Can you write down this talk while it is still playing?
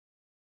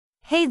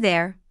Hey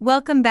there,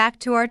 welcome back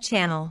to our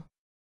channel.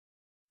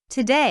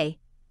 Today,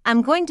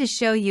 I'm going to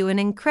show you an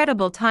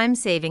incredible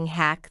time-saving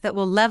hack that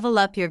will level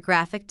up your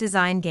graphic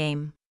design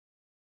game.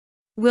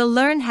 We'll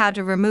learn how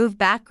to remove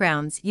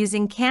backgrounds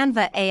using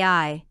Canva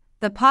AI,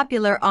 the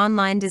popular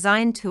online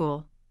design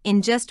tool,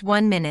 in just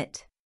 1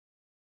 minute.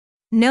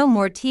 No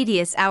more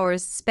tedious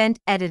hours spent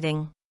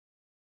editing.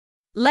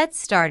 Let's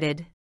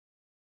started.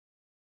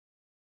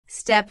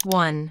 Step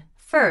 1.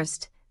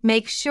 First,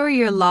 make sure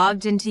you're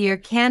logged into your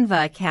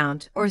Canva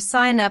account or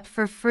sign up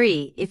for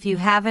free if you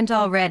haven't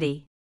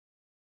already.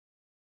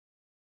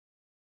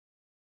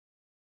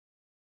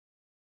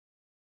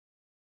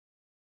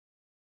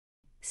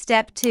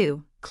 Step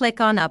 2. Click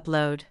on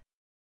Upload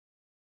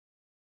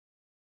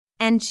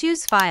and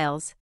choose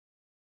Files.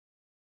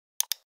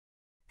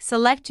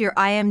 Select your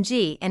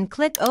IMG and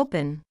click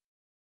Open.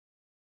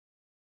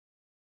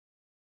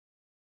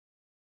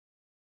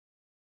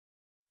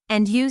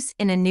 And use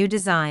in a new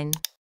design.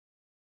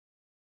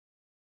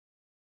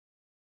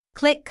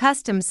 Click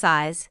Custom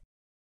Size.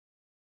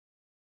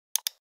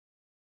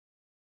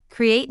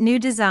 Create new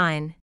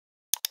design.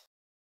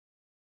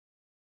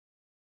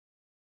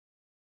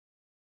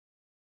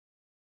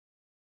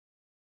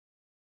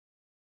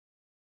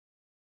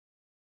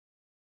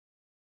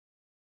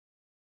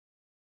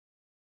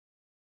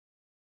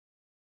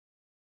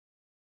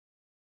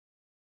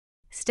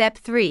 Step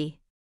 3.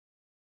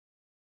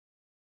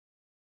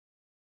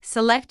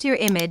 Select your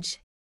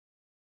image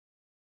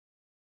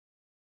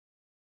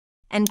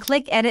and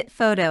click Edit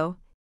Photo.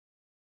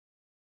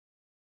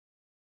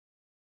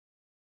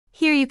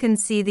 Here you can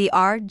see the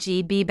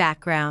RGB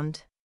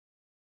background.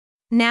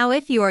 Now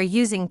if you are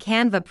using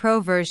Canva Pro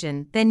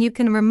version, then you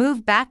can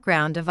remove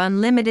background of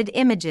unlimited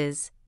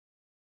images.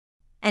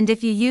 And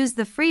if you use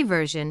the free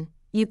version,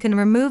 you can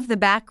remove the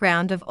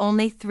background of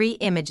only 3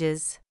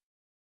 images.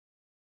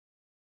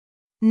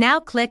 Now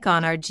click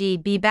on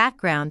RGB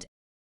background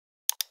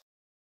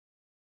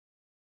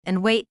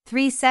and wait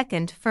 3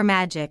 seconds for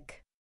magic.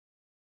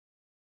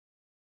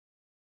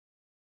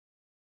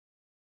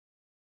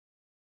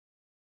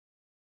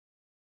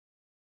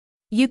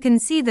 You can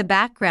see the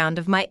background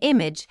of my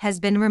image has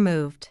been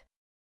removed.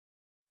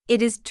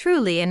 It is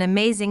truly an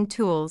amazing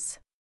tool.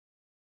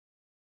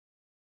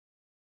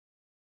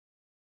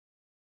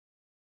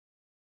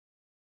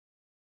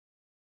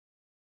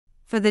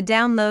 For the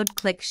download,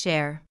 click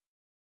Share.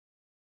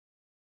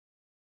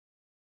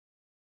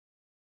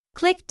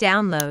 Click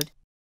Download.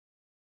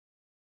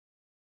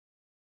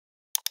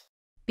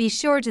 Be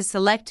sure to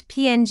select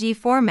PNG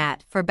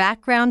format for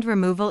background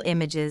removal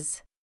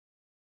images.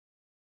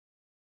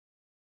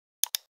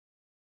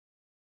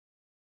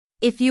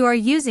 If you are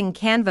using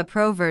Canva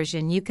Pro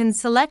version, you can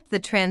select the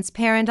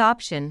transparent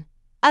option,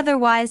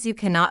 otherwise you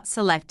cannot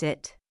select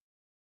it.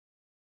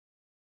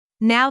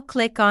 Now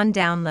click on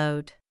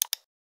Download.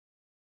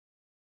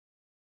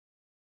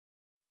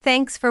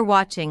 Thanks for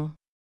watching.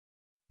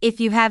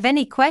 If you have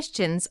any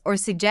questions or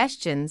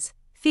suggestions,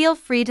 feel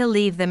free to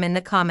leave them in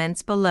the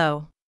comments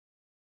below.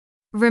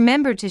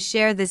 Remember to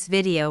share this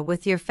video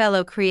with your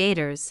fellow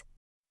creators.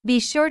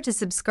 Be sure to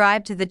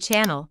subscribe to the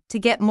channel to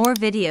get more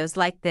videos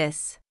like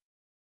this.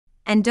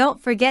 And don't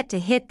forget to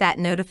hit that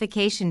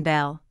notification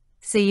bell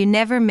so you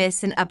never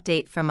miss an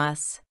update from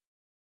us.